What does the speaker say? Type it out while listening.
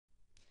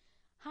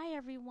Hi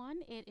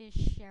everyone, it is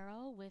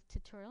Cheryl with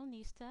Tutorial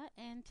Nista,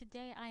 and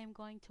today I am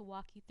going to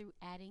walk you through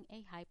adding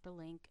a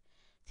hyperlink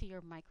to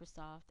your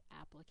Microsoft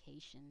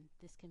application.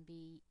 This can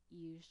be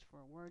used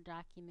for a Word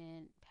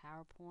document,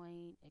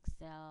 PowerPoint,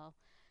 Excel,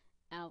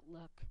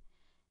 Outlook.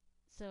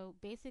 So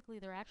basically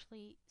there are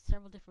actually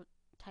several different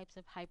types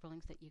of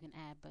hyperlinks that you can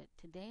add, but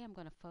today I'm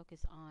going to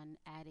focus on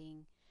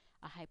adding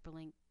a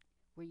hyperlink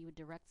where you would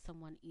direct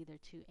someone either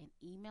to an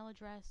email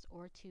address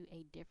or to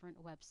a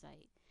different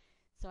website.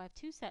 So I have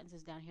two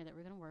sentences down here that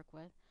we're going to work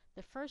with.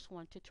 The first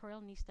one, Tutorial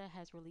Nista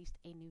has released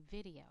a new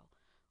video.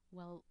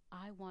 Well,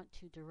 I want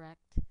to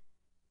direct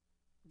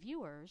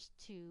viewers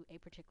to a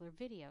particular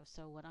video.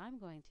 So what I'm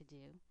going to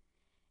do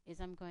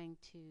is I'm going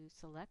to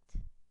select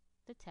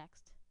the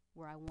text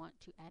where I want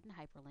to add a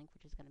hyperlink,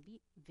 which is going to be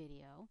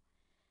video.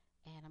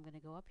 And I'm going to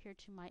go up here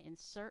to my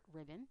insert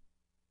ribbon.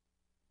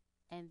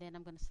 And then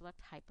I'm going to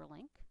select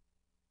hyperlink.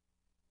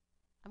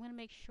 I'm going to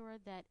make sure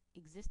that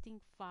existing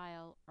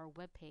file or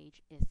web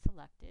page is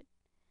selected,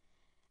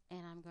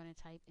 and I'm going to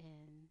type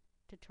in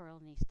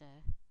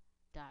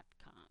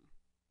tutorialnista.com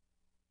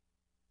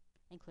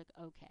and click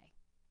OK.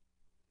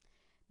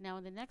 Now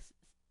in the next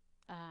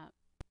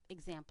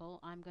example,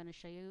 I'm going to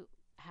show you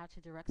how to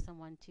direct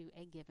someone to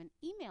a given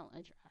email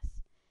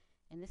address.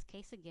 In this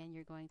case, again,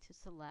 you're going to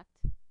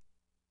select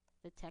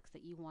the text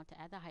that you want to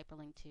add the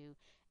hyperlink to,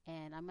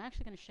 and I'm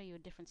actually going to show you a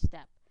different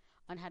step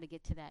on how to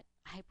get to that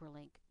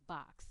hyperlink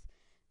box.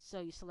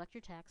 So you select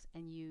your text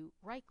and you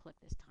right click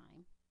this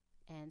time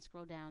and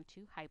scroll down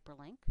to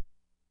hyperlink,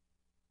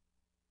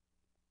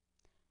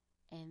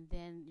 and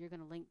then you're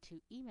going to link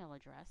to email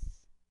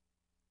address,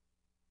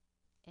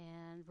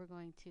 and we're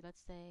going to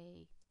let's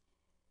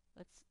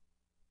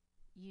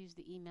use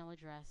the email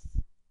address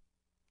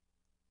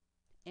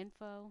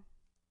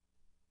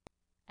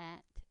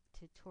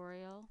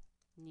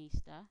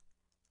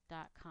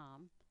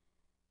info@tutorialnista.com.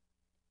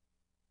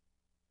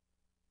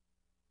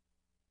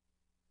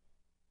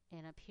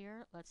 And up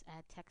here, let's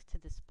add text to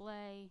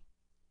display.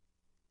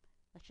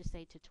 Let's just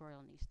say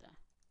Tutorial Nista.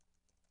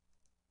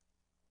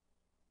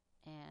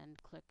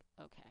 And click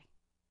OK.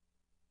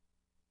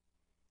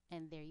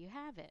 And there you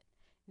have it.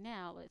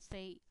 Now, let's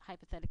say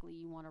hypothetically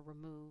you want to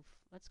remove,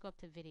 let's go up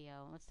to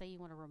video. Let's say you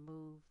want to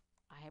remove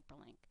a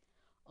hyperlink.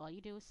 All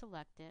you do is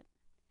select it.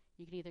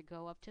 You can either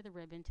go up to the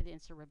ribbon, to the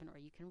insert ribbon, or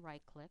you can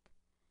right click.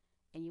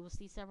 And you will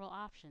see several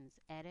options: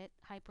 edit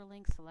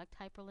hyperlink, select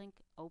hyperlink,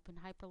 open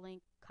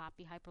hyperlink,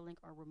 copy hyperlink,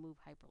 or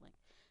remove hyperlink.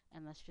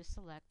 And let's just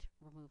select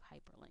remove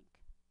hyperlink.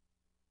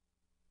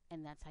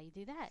 And that's how you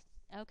do that.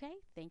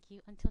 Okay, thank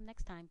you. Until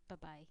next time,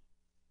 bye-bye.